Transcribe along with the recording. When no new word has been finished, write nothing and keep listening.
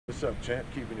What's up, champ?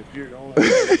 Keeping it pure on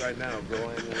right now, bro.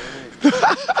 I ain't gonna you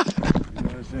know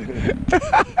what I'm saying? What's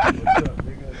up,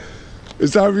 nigga?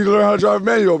 It's time for you to learn how to drive a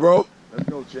manual, bro. Let's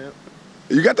go, champ.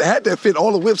 You got the hat that fit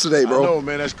all the whips today, bro. I know,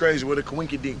 man. That's crazy with a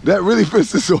quinky dink. That really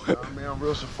fits this one. I mean, I'm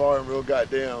real safari and real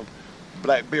goddamn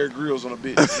Black Bear Grills on a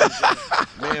bitch.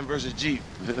 You know man versus Jeep.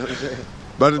 You know what I'm saying?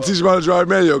 About to teach you how to drive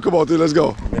manual. Come on, dude, let's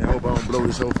go. Man, I hope I don't blow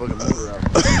this whole fucking motor out.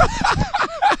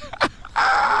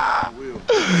 I will.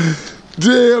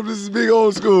 Damn, this is big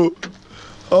old school.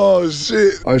 Oh,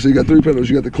 shit. All right, so you got three pedals.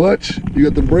 You got the clutch, you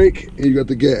got the brake, and you got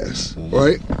the gas,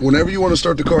 right? Whenever you want to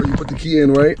start the car, you put the key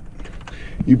in, right?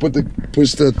 You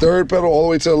push the third pedal all the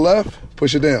way to the left,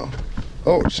 push it down.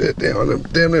 Oh, shit, damn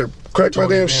near cracked my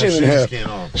damn shin in half.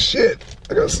 Shit.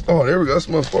 Oh, there we go. That's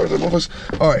my part.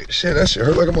 All right, shit, that shit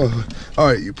hurt like a motherfucker. All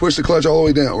right, you push the clutch all the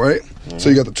way down, right? So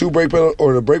you got the two brake pedal,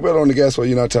 or the brake pedal and the gas pedal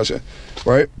you're not touching,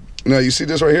 right? Now, you see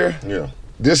this right here? Yeah.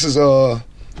 This is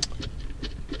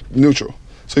neutral.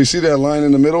 So you see that line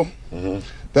in the middle?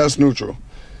 That's neutral.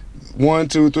 1,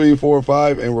 2, 3, 4,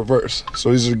 5, and reverse. So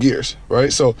these are gears,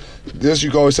 right? So this you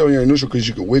can always tell when you're in neutral because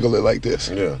you can wiggle it like this,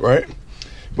 right?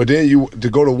 But then to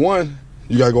go to 1,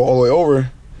 you gotta go all the way over,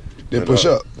 then push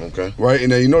up. Okay. Right?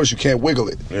 And then you notice you can't wiggle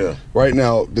it. Yeah. Right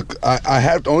now,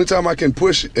 the only time I can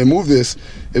push and move this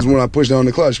is when I push down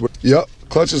the clutch. Yep.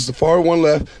 Clutch is the far one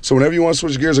left, so whenever you want to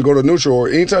switch gears or go to neutral, or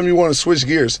anytime you want to switch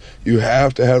gears, you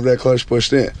have to have that clutch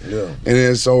pushed in. Yeah. And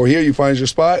then so here you find your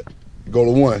spot, go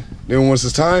to 1. Then once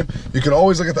it's time, you can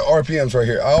always look at the RPMs right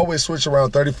here. I always switch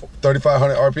around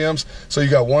 3,500 RPMs. So you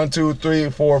got 1, 2, 3,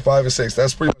 4, 5, and 6.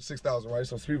 That's pretty much 6,000, right?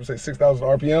 So people say 6,000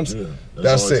 RPMs. Yeah,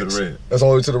 that's 6. That's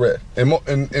all the way to the red.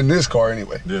 In this car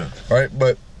anyway. Yeah. Right?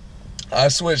 But I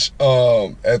switch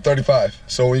at 35.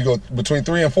 So when you go between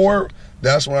 3 and 4,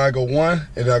 that's when I go 1,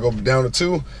 and then I go down to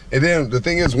 2. And then the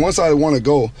thing is, once I want to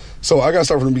go, so I got to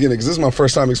start from the beginning because this is my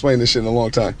first time explaining this shit in a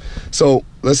long time. So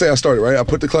let's say I started, right? I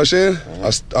put the clutch in,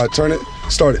 I turn it,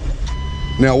 start it.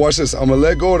 Now watch this. I'm going to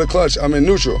let go of the clutch. I'm in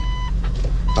neutral.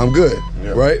 I'm good,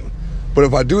 right? But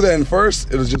if I do that in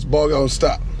first, it'll just bog out and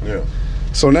stop. Yeah.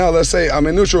 So now let's say I'm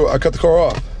in neutral, I cut the car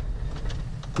off.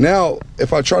 Now,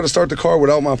 if I try to start the car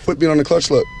without my foot being on the clutch,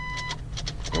 look.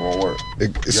 It won't work.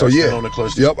 So yeah, I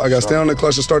got to stay on the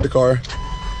clutch to start the car.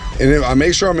 And then I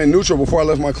make sure I'm in neutral before I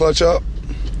lift my clutch up.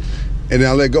 And then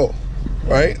I let go,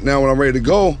 right? Now when I'm ready to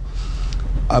go,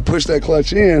 I push that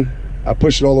clutch in, I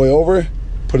push it all the way over,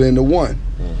 put it into 1,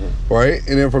 right?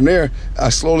 And then from there, I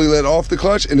slowly let off the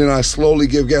clutch and then I slowly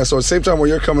give gas. So at the same time when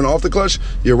you're coming off the clutch,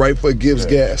 your right foot gives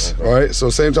gas, all right? So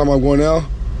same time I'm going now.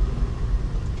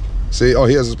 See, oh,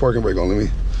 he has his parking brake on, let me,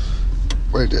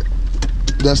 right there.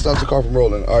 That stops the car from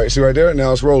rolling. All right, see right there?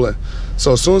 Now it's rolling.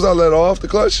 So as soon as I let off the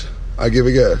clutch, I give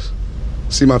it gas.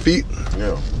 See my feet?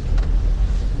 Yeah.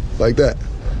 Like that.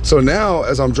 So now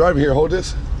as I'm driving here, hold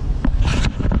this.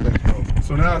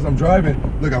 So now as I'm driving,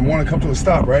 look, I want to come to a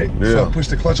stop, right? Yeah. So I push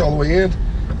the clutch all the way in,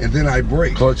 and then I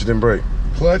brake. Clutch, then brake.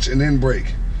 Clutch, and then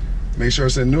brake. Make sure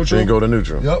it's in neutral. Then go to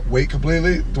neutral. Yep, wait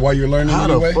completely while you're learning How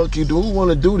the fuck you do? Who want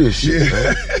to do this shit,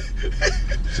 man?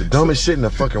 It's the dumbest shit in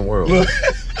the fucking world. Look.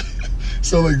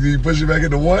 So like you push it back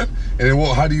into 1, and then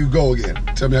how do you go again?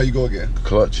 Tell me how you go again.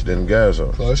 Clutch, then gas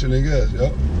off. Clutch and then gas,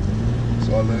 yep.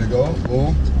 So I let it go,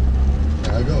 boom,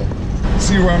 there I go.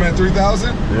 See where I'm at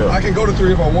 3,000? Yeah. I can go to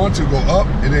 3 if I want to, go up,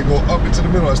 and then go up into the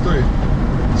middle, that's 3.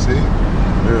 See?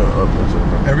 Yeah, up into the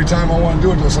middle. Every time I want to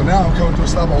do it, though. So now I'm coming to a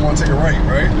stop, I want to take a right,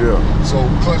 right? Yeah. So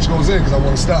clutch goes in because I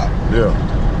want to stop. Yeah.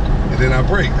 And then I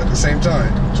brake at the same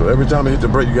time. So every time I hit the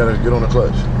brake, you got to get on the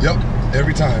clutch? Yep.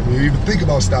 Every time. When you even think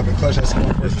about stopping, clutch has to go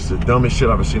first. This is the dumbest shit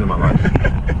I've ever seen in my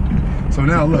life. So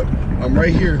now look, I'm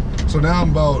right here. So now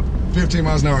I'm about 15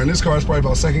 miles an hour. In this car, it's probably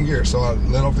about 2nd gear. So I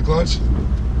let off the clutch,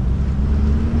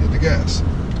 hit the gas.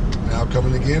 Now I'm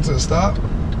coming again to the stop.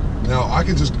 Now I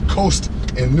can just coast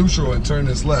in neutral and turn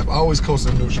this left. I always coast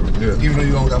in neutral, even though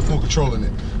you don't got full control in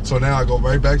it. So now I go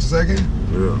right back to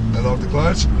 2nd, let off the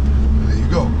clutch, and there you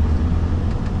go.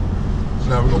 So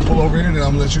now we're gonna pull over here and then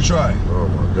I'm gonna let you try. Oh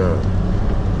my God.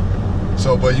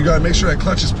 So, but you gotta make sure that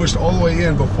clutch is pushed all the way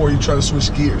in before you try to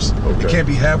switch gears. Okay. It can't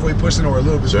be halfway pushed in or a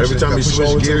little bit. So every time you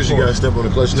switch gears, you gotta step on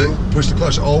the clutch too? Push the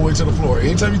clutch all the way to the floor.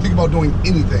 Anytime you think about doing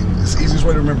anything, it's the easiest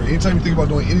way to remember. Anytime you think about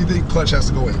doing anything, clutch has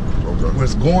to go in. Okay. When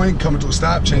it's going, coming to a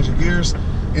stop, changing gears,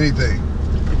 anything.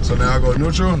 So now I go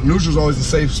neutral. Neutral's always the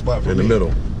safe spot for me. In the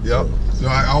middle. Yep. So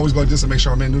I always go like this to make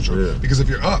sure I'm in neutral. Yeah. Because if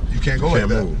you're up, you can't go like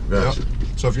that. Move. Gotcha. Yep.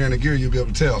 So if you're in a gear, you'll be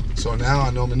able to tell. So now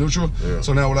I know I'm in neutral. Yeah.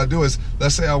 So now what I do is,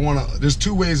 let's say I want to, there's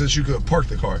 2 ways that you could park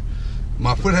the car.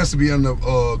 My foot has to be on the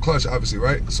clutch, obviously,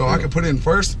 right? So I can put it in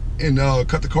first and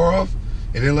cut the car off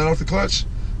and then let off the clutch.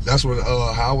 That's what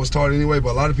how I was taught anyway.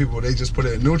 But a lot of people, they just put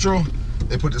it in neutral.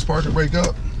 They put this parking brake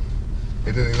up,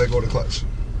 and then they let go of the clutch.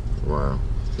 Wow.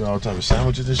 You all type of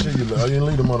sandwiches and shit. You didn't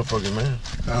leave the motherfucker, man.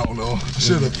 I don't know.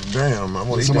 Should have. Damn, I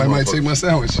want to. Somebody might take my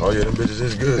sandwich. Oh yeah, them bitches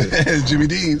is good. Jimmy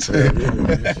Dean's. Yeah.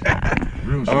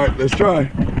 All right, let's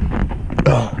try.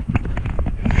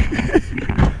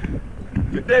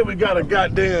 Today we got a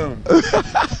goddamn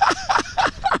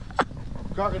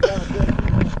crocodile.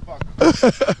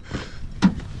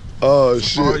 Oh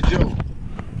shit. All right, Joe.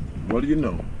 What do you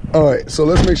know? All right, so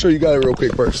let's make sure you got it real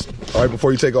quick first. All right,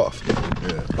 before you take off.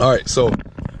 Yeah. All right, so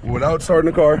without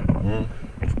starting the car,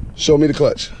 show me the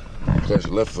clutch. Clutch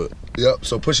left foot. Yep.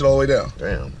 So push it all the way down.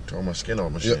 Damn, tore my skin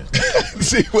off my shit.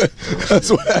 See what?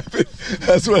 That's what happened.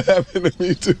 That's what happened to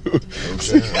me too. You know what I'm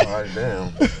saying? All right,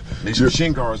 damn. Need some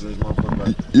shin guards in this motherfucker.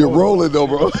 Like, you're rolling though,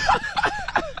 bro.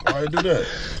 Why you do that?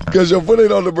 Because your foot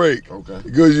ain't on the brake. Okay.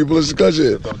 Because you push the clutch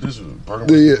in. I thought this was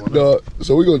Yeah, no.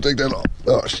 So we're gonna take that off.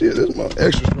 Oh shit, this is my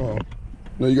extra strong.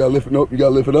 No, you gotta lift it. Nope, you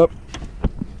gotta lift it up,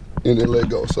 and then let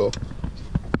go. So,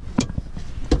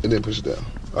 and then push it down.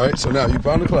 All right. So now you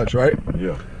found the clutch, right?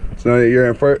 Yeah. So now you're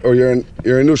in first, or you're in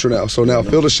neutral now. So now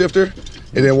feel the shifter,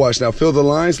 and then watch. Now feel the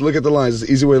lines. Look at the lines. It's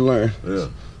an easy way to learn. Yeah.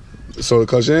 So the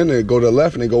clutch in, and go to the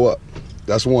left, and then go up.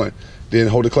 That's one. Then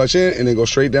hold the clutch in, and then go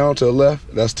straight down to the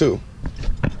left. That's two.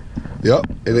 Yep.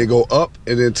 And then go up,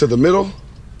 and then to the middle,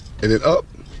 and then up.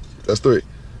 That's three.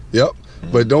 Yep.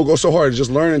 But don't go so hard. Just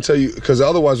learn until you, because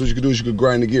otherwise what you could do is you could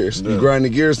grind the gears. You grind the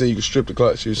gears, then you can strip the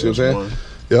clutch. You see what I'm saying? 1,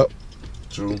 Yep.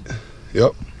 2.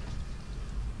 Yep.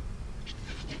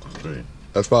 3.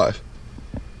 That's 5.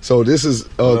 So this is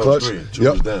clutch. 3. 2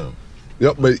 yep. is down.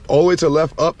 Yep. But all the way to the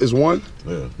left up is 1.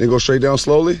 Yeah. Then go straight down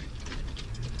slowly.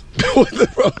 What the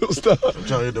fuck? Stop. I'm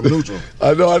trying to hit the neutral.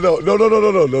 I know.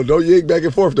 No. Don't yank back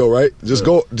and forth though, right? Just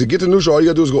go to get to neutral. All you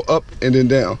gotta do is go up and then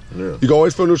down. Yeah. You can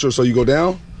always feel neutral. So you go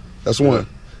down. That's 1. And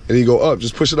then you go up.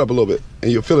 Just push it up a little bit,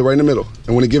 and you'll feel it right in the middle.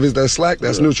 And when it gives that slack,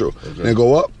 that's neutral. Okay. Then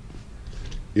go up.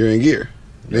 You're in gear.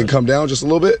 Then come down just a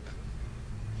little bit.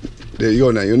 There you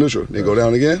go. Now you're neutral. Then go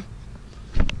down again.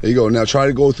 There you go. Now try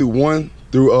to go through 1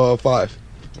 through 5.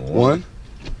 1,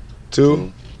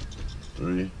 2,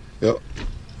 3. Yep.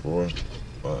 4,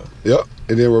 5. Yep.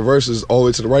 And then reverses all the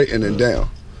way to the right and then down.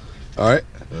 All right.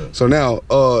 Yeah. So now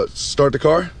start the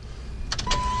car.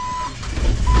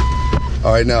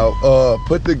 All right. Now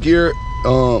put the gear.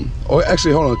 Oh,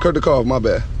 actually, hold on. Cut the car off. My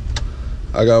bad.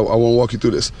 I want to walk you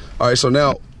through this. All right. So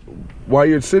now, while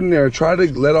you're sitting there, try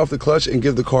to let off the clutch and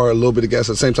give the car a little bit of gas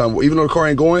at the same time. Even though the car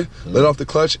ain't going, let off the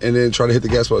clutch and then try to hit the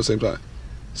gas pedal at the same time.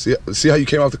 See how you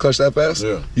came off the clutch that fast?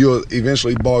 Yeah. You'll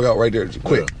eventually bog out right there,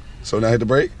 quick. Yeah. So now hit the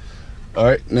brake. All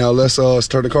right. Now let's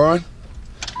turn the car on.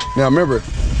 Now remember,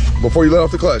 before you let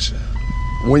off the clutch,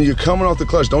 when you're coming off the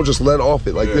clutch, don't just let off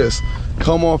it like this.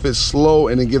 Come off it slow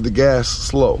and then give the gas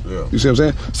slow. Yeah. You see what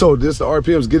I'm saying? So this the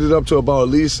RPMs, get it up to about at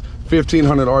least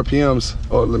 1,500 RPMs.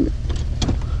 Oh, let me.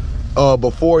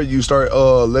 Before you start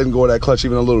letting go of that clutch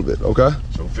even a little bit, okay?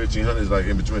 So 1,500 is like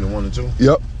in between the 1 and 2?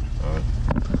 Yep. All right.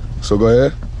 So go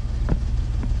ahead.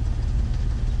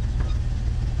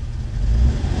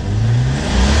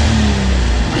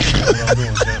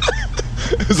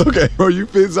 It's okay, bro. You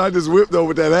fit inside this whip though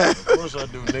with that hat. Of course I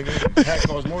do, nigga. Hat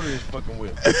costs more than this fucking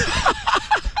whip.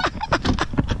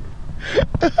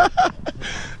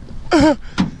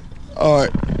 All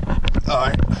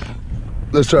right.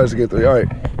 Let's try this again. 3. All right.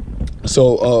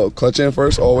 So clutch in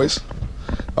first, always.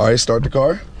 All right. Start the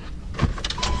car.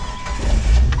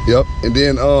 Yep. And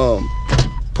then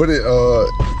put it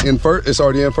in first. It's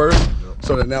already in first.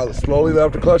 So that now slowly let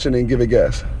off the clutch and then give it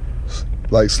gas.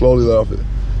 Like slowly let off it.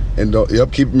 And don't,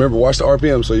 remember, watch the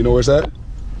RPM so you know where it's at.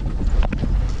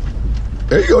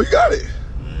 There you go, you got it.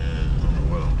 Man, I don't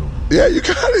know what I'm doing. Yeah, you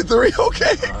got it, 3,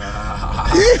 okay. Yeah.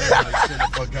 Sit the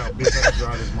fuck out, bitch. I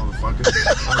drive this motherfucker.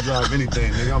 I drive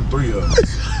anything, nigga. I'm 3 of them.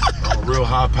 I'm a real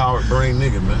high-powered brain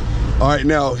nigga, man. All right,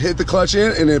 now hit the clutch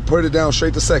in and then put it down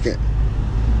straight to 2nd.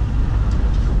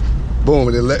 Boom,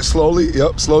 and then slowly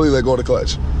let go of the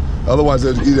clutch. Otherwise,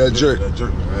 it'll give you that jerk.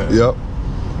 Yep.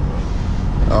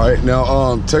 All right,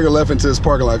 now take a left into this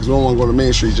parking lot because we don't want to go to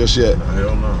Main Street just yet.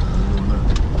 Hell no.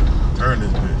 Turn this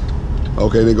bitch.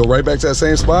 Okay, then go right back to that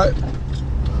same spot.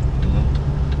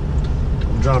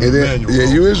 I'm driving the manual.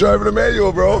 Yeah, you is driving the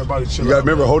manual, bro. You got to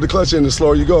remember, hold the clutch in, the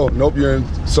slower you go. Nope, you're in.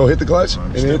 So hit the clutch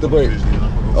and then hit the brake.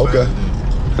 Okay.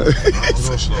 I'm gonna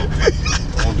go slow.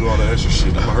 I won't do all that extra shit.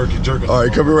 I'm gonna hurt you jerking. All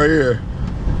right, come in right here.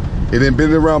 And then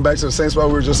bend it around back to the same spot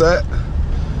we were just at.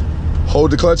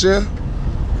 Hold the clutch in.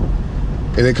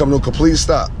 And then come to a complete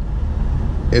stop.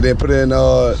 And then put in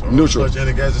neutral. Clutch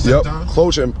and gas at the same time?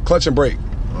 Clutch and brake.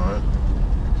 All right.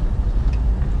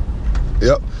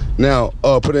 Yep. Now,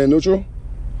 put it in neutral.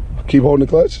 Keep holding the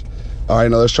clutch. All right,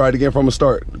 now let's try it again from the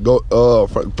start. Go,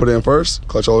 put it in first.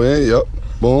 Clutch all in. Yep.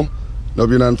 Boom. Nope,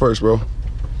 you're not in first, bro.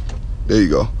 There you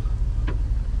go.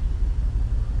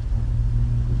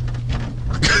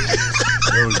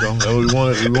 There we go. That what we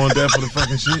wanted. We want that for the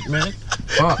fucking shit, man.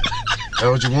 Fuck. That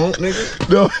what you want, nigga?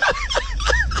 No.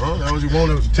 Huh? That what you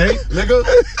want to take, nigga?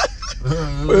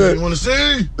 What you want to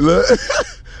see?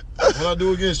 What I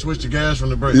do again? Switch the gas from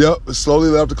the brake. Yep. Slowly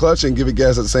let off the clutch and give it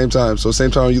gas at the same time. So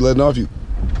same time you letting off, you.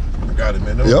 I got it,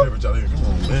 man. No leverage out here. Come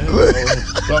on, man.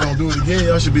 If y'all don't do it again,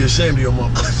 y'all should be ashamed of your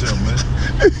motherfucking self, man.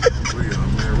 Real,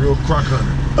 man. Real crock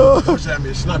hunter. Push at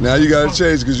me, now you gotta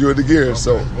change because you're in the gear.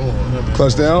 So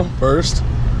clutch down first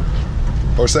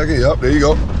or second. Yep. There you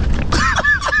go.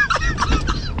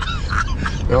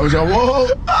 That was y'all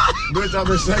want? Bitch, I've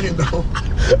been second though.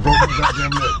 Broke my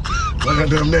goddamn neck. My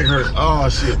goddamn neck hurt. Oh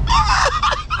shit.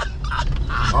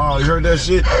 Oh, you heard that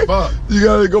shit? Fuck. You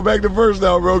gotta go back to first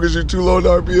now, bro, because you're too low in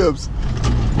RPMs.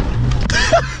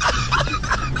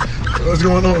 What's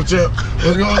going on, champ?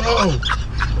 What's going on?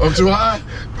 I'm too high?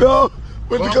 No,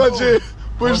 put the clutch in.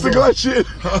 Push the clutch in.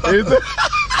 Fuck,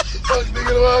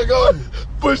 nigga, where I go?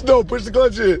 Push the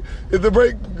clutch in. Hit the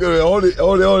brake. Hold it.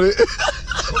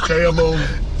 Okay, I'm on.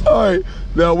 All right,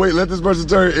 now wait, let this person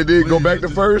turn and then go back to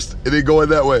first and then go in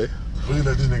that way. Please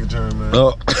let this nigga turn, man.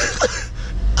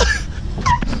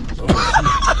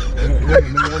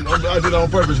 I did it on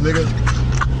purpose, nigga.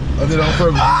 I did it on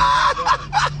purpose.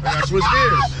 I gotta switch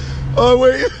gears. Oh,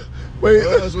 wait. I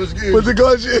gotta switch gears. Put the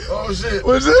clutch in. Oh, shit.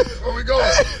 What's it? Where we going?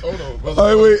 Hold on. All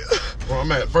right, wait. Where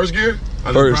I'm at? First gear?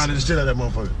 I just grinded the shit out of that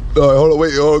motherfucker. All right, hold on,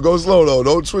 wait. Go slow, though.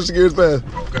 Don't switch the gears fast.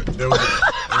 Okay, there we go.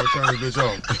 I'm gonna turn this bitch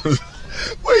off.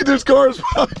 Wait, there's cars.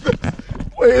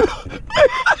 Wait.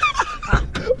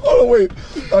 Hold on, wait.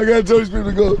 I gotta tell these people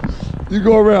to go. You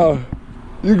go around.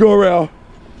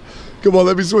 Come on,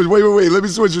 let me switch. Wait. Let me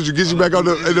switch with you. Get you back on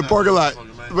in the parking lot.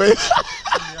 Wait.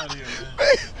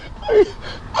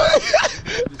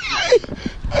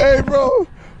 Hey, bro.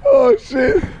 Oh,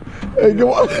 shit. Hey, come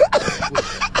on.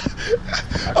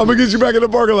 I'm gonna get you back in the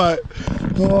parking lot.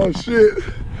 Oh, shit.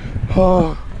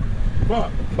 Oh.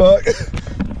 Fuck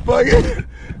it.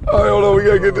 All right, hold on. We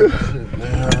gotta get this.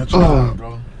 Man, I'm trying,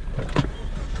 bro.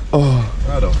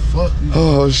 How the fuck?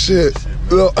 Oh, shit.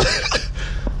 Look.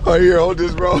 All right, here, hold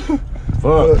this, bro.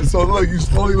 So look, you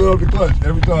slowly let off the clutch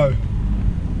every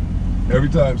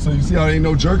time. So you see how there ain't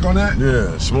no jerk on that?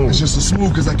 Yeah, smooth. It's just a smooth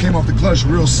because I came off the clutch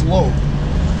real slow.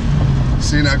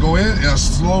 See, and I go in and I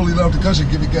slowly let off the clutch and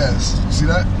give it gas. You see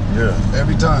that? Yeah.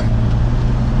 Every time.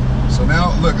 So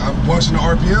now, look, I'm watching the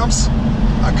RPMs.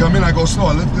 I come in, I go slow.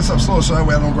 I lift this up slow so that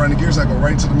way I don't grind the gears. I go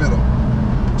right into the middle.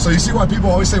 So you see why people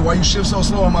always say, why you shift so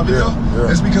slow on my video?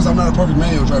 Yeah. It's because I'm not a perfect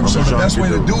manual driver. So the best way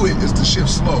to do it is to shift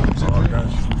slow.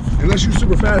 Unless you're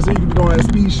super fast, then you can be going at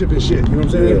speed shifting shit. You know what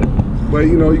I'm saying? Yeah. But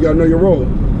you know, you gotta know your role.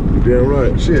 You're damn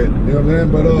right. Shit. You know what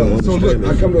I'm saying? But so look,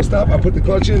 I come to a stop, I put the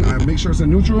clutch in, I make sure it's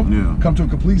in neutral, come to a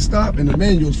complete stop, and the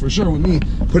manuals for sure with me,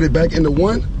 put it back into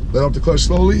one, let off the clutch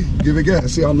slowly, give it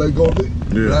gas. See how I'm letting go of it?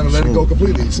 Yeah. But I haven't let it go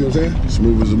completely. See what I'm saying?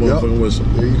 Smooth as a motherfucking whistle.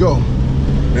 There you go.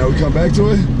 Now we come back to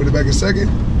it, put it back in second,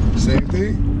 same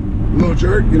thing. A little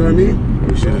jerk, you know what I mean?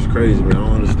 This shit is crazy, man. I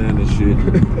don't understand this shit.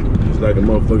 It's like a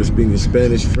motherfucker speaking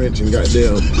Spanish, French, and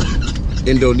goddamn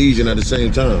Indonesian at the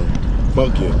same time.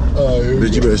 Fuck you.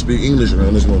 Bitch, you better speak English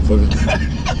around this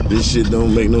motherfucker. This shit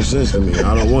don't make no sense to me.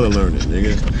 I don't want to learn it,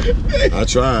 nigga. I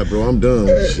tried, bro. I'm done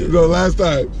with this shit. No, last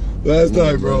time,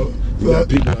 bro. You got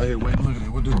people out here waiting. Look at it.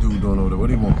 What this dude doing over there? What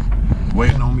do you want?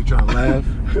 Waiting on me, trying to laugh?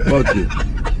 Fuck you. You know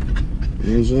what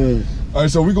I'm saying? All right,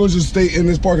 so we're going to just stay in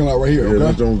this parking lot right here, okay?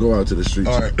 Let's don't go out to the streets.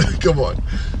 All right, come on.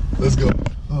 Let's go.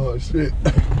 Oh, shit.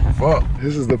 Fuck.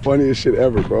 This is the funniest shit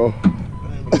ever, bro.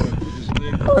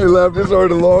 I ain't laughed this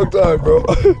hard in a long time, bro.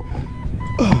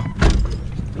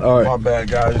 All right. My bad,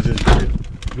 guys. Just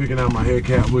picking out my hair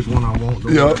cap, which one I want.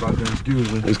 Don't worry about that.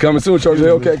 Excuse me. It's coming soon, Charlie.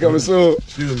 Hellcat coming soon.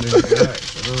 Excuse me.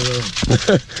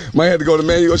 Might have to go to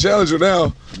Manual Challenger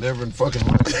now. Never in fucking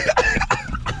life.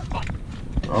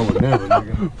 I would never,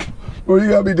 nigga. Well, you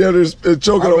gotta be down there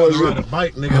choking on that shit. Ride a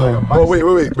bike, nigga, like a bike. Oh, wait.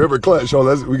 Remember, clutch.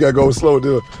 Oh, we gotta go slow,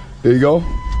 dude. There you go.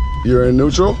 You're in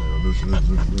neutral.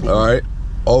 All right.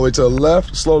 All the way to the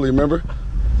left. Slowly, remember?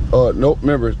 Nope,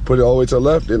 remember. Put it all the way to the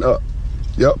left, then up.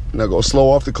 Yep. Now go slow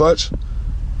off the clutch.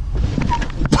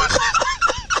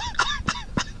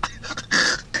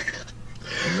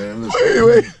 Man, listen.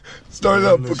 Wait. Start it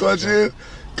up. Put clutch in.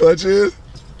 Clutch in.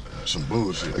 Some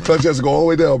bullshit. The clutch has to go all the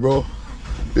way down, bro.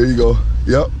 There you go.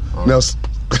 Yep. Now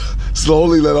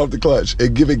slowly let off the clutch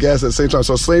and give it gas at the same time.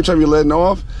 So same time you're letting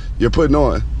off, you're putting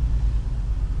on.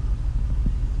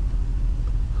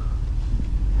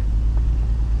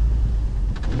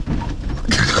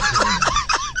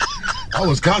 I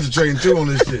was concentrating too on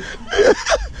this shit.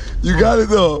 You got it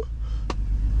though.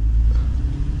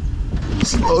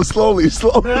 Slowly.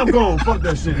 Man, I'm going. Fuck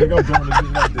that shit, nigga. I'm going to do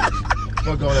like this.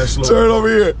 Fuck all that slow. Turn over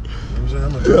here. You know what I'm saying?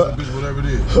 I'm gonna do that bitch, whatever it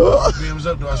is. BM's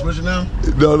up. Do I switch it now?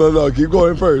 No. Keep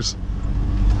going first.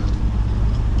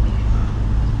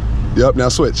 Yep, now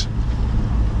switch.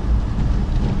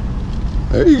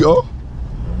 There you go.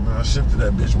 Man, I shifted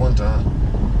that bitch one time. You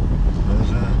know what I'm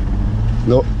saying?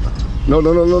 No.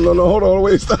 Hold on,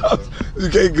 wait, stop. You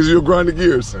can't, because you'll grind the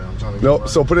gears. Okay, I'm trying to Nope,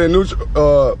 so put it in neutral,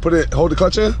 hold the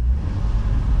clutch in.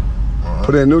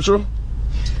 Put it in neutral.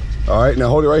 All right, now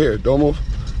hold it right here, don't move.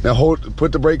 Now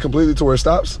put the brake completely to where it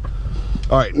stops.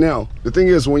 All right, now, the thing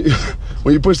is, when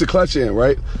you push the clutch in,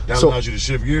 right? That allows you to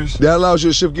shift gears? That allows you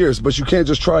to shift gears, but you can't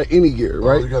just try any gear,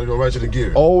 right? You gotta go right to the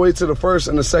gear. All the way to the first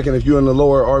and the second if you're in the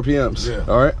lower RPMs,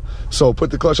 all right? So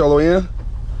put the clutch all the way in,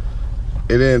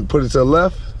 and then put it to the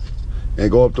left, and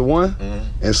go up to 1,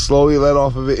 and slowly let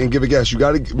off of it and give it gas. You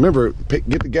gotta, remember,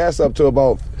 get the gas up to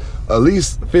about at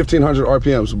least 1,500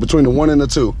 RPMs, between the 1 and the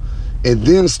 2, and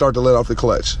then start to let off the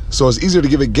clutch. So it's easier to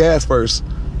give it gas first,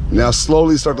 now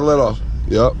slowly start to let off.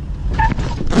 Yep.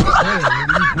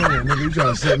 Damn, nigga, you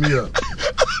trying to set me up.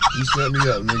 You set me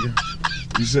up, nigga.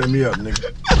 You set me up,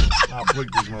 nigga. I'll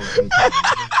break this motherfucker.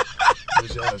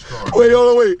 This ass car. Wait,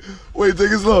 hold on, wait,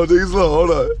 take it slow,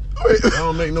 hold on. Wait. That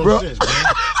don't make no sense, man.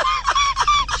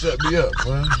 Set me up,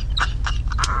 man.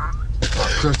 I'll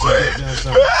crush that down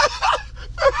south.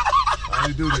 How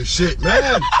you do this shit,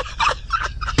 man?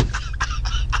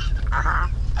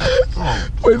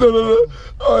 Wait, no.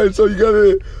 All right, so you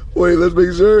gotta, wait, let's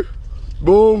make sure.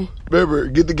 Boom. Remember,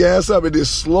 get the gas up and then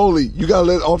slowly. You gotta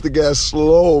let off the gas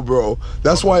slow, bro.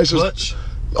 That's why it's just,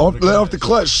 let off the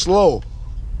clutch slow.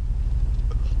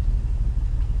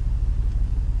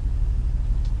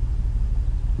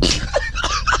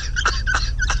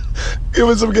 Give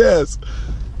it some gas.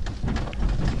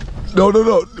 No.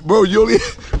 Bro, you only,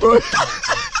 bro.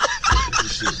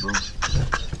 This shit, bro.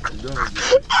 I'm done with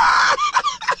this.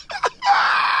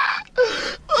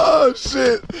 Oh,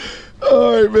 shit.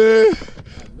 All right, man.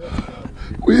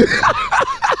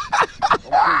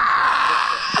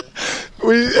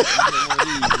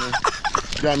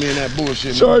 Got me in that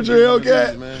bullshit. Charge your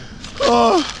Hellcat.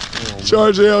 Oh,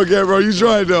 charge your Hellcat, bro. You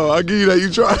tried, though. I'll give you that. You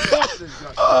tried.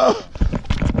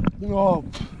 Oh,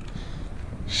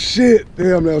 shit.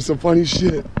 Damn, that was some funny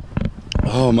shit.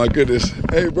 Oh, my goodness.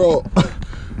 Hey, bro.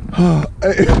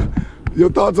 Hey, your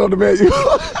thoughts on the manual?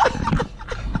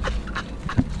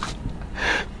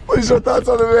 What's your thoughts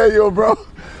on the manual, bro?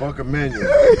 Fuck a manual.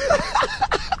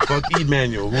 Fuck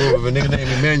Emmanuel. Whoever a nigga named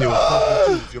Emmanuel, fuck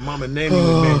you too. If your mama named you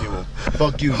Emmanuel,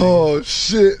 fuck you. Nigga. Oh,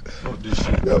 shit. Fuck this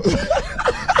shit.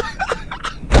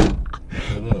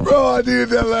 Bro, I needed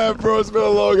that laugh, bro. It's been a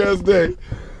long ass day.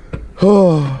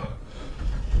 Oh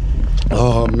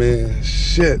man,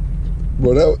 shit.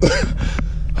 Bro, that was,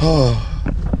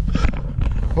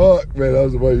 fuck, man, that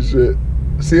was a funny shit.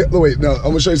 See, wait, now, I'm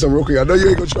gonna show you something real quick. I know you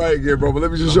ain't gonna try it again, bro, but let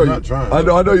me just show you. I'm not trying. I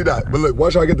know you're not. But look,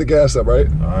 watch how I get the gas up, right?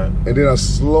 All right. And then I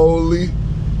slowly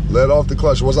let off the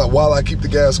clutch. While I keep the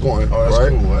gas going, oh, that's right?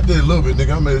 cool. I did a little bit,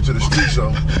 nigga. I made it to the street,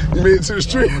 so. You made it to the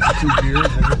street? I went to 2 gears,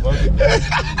 nigga. Fuck it.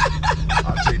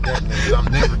 I'll take that, nigga. I'm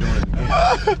never doing it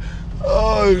again.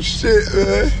 Oh, shit,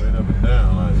 man. Straight up and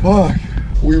down, like. Fuck.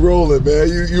 We rolling, man.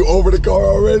 You over the car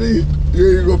already?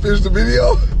 You ain't gonna finish the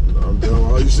video? No, I'm done.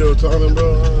 All you still talking,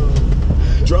 bro?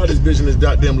 Try this bitch in this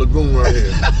goddamn lagoon right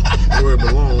here. Where it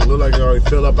belongs. Look like it already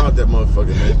fell up out that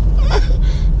motherfucker, man.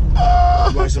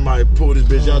 Look like somebody pulled this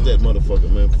bitch out that motherfucker,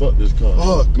 man. Fuck this car.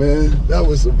 Fuck, man. That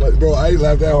was some funny. Bro, I ain't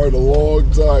laughed that hard in a long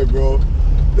time, bro.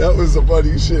 That was some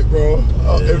funny shit, bro.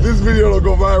 Yeah. If this video don't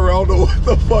go viral, I don't know what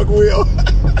the fuck will.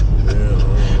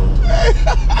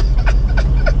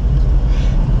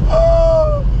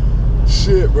 Oh,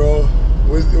 shit, bro.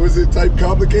 Was it type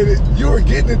complicated? You were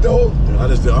getting it though. I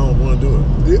don't want to do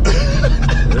it.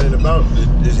 It ain't about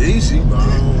it's easy, but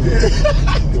I don't.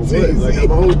 It's easy. Like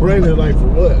my whole brain is like, for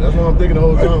what? That's what I'm thinking the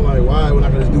whole time. Like, why would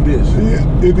I just do this?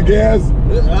 Hit the gas.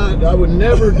 I would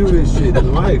never do this shit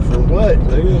in life. For what?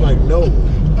 Like no.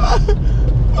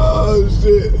 Oh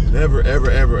shit. Never, ever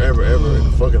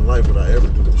in fucking life would I ever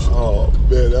do this shit. Oh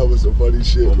man, that was some funny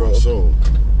shit, on bro. My soul.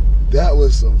 That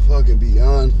was some fucking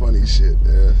beyond funny shit,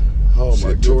 man. Oh shit,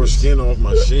 my god. Tore skin off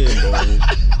my shin bone.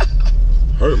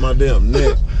 Hurt my damn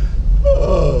neck.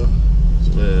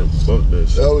 Man, fuck that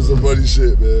shit. That was some funny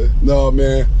shit, man. No,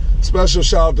 man. Special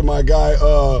shout out to my guy,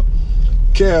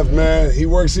 Kev, man. He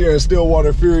works here at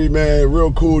Stillwater Fury, man.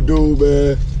 Real cool dude,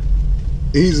 man.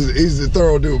 He's a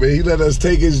thorough dude, man. He let us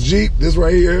take his Jeep, this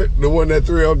right here, the one that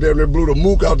 3 of them damn near blew the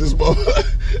mook out this motherfucker.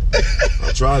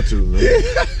 I tried to, man.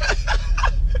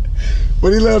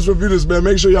 But he let us review this, man.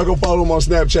 Make sure y'all go follow him on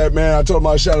Snapchat, man. I told him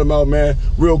I'd shout him out, man.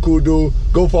 Real cool dude.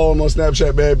 Go follow him on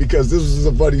Snapchat, man, because this was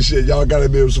some funny shit. Y'all gotta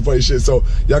admit it was some funny shit. So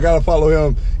y'all gotta follow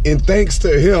him. And thanks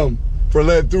to him for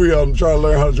letting 3 of them try to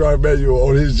learn how to drive manual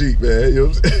on his Jeep, man. You know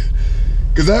what I'm saying?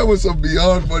 Because that was some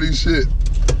beyond funny shit.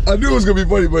 I knew it was gonna be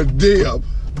funny, but damn.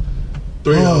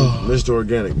 3 of them, Mr.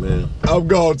 Organic, man. I'm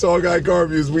gone. Tall Guy Car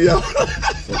Reviews. We out.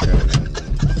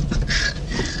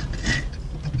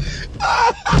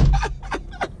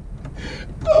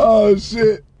 Oh,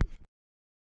 shit.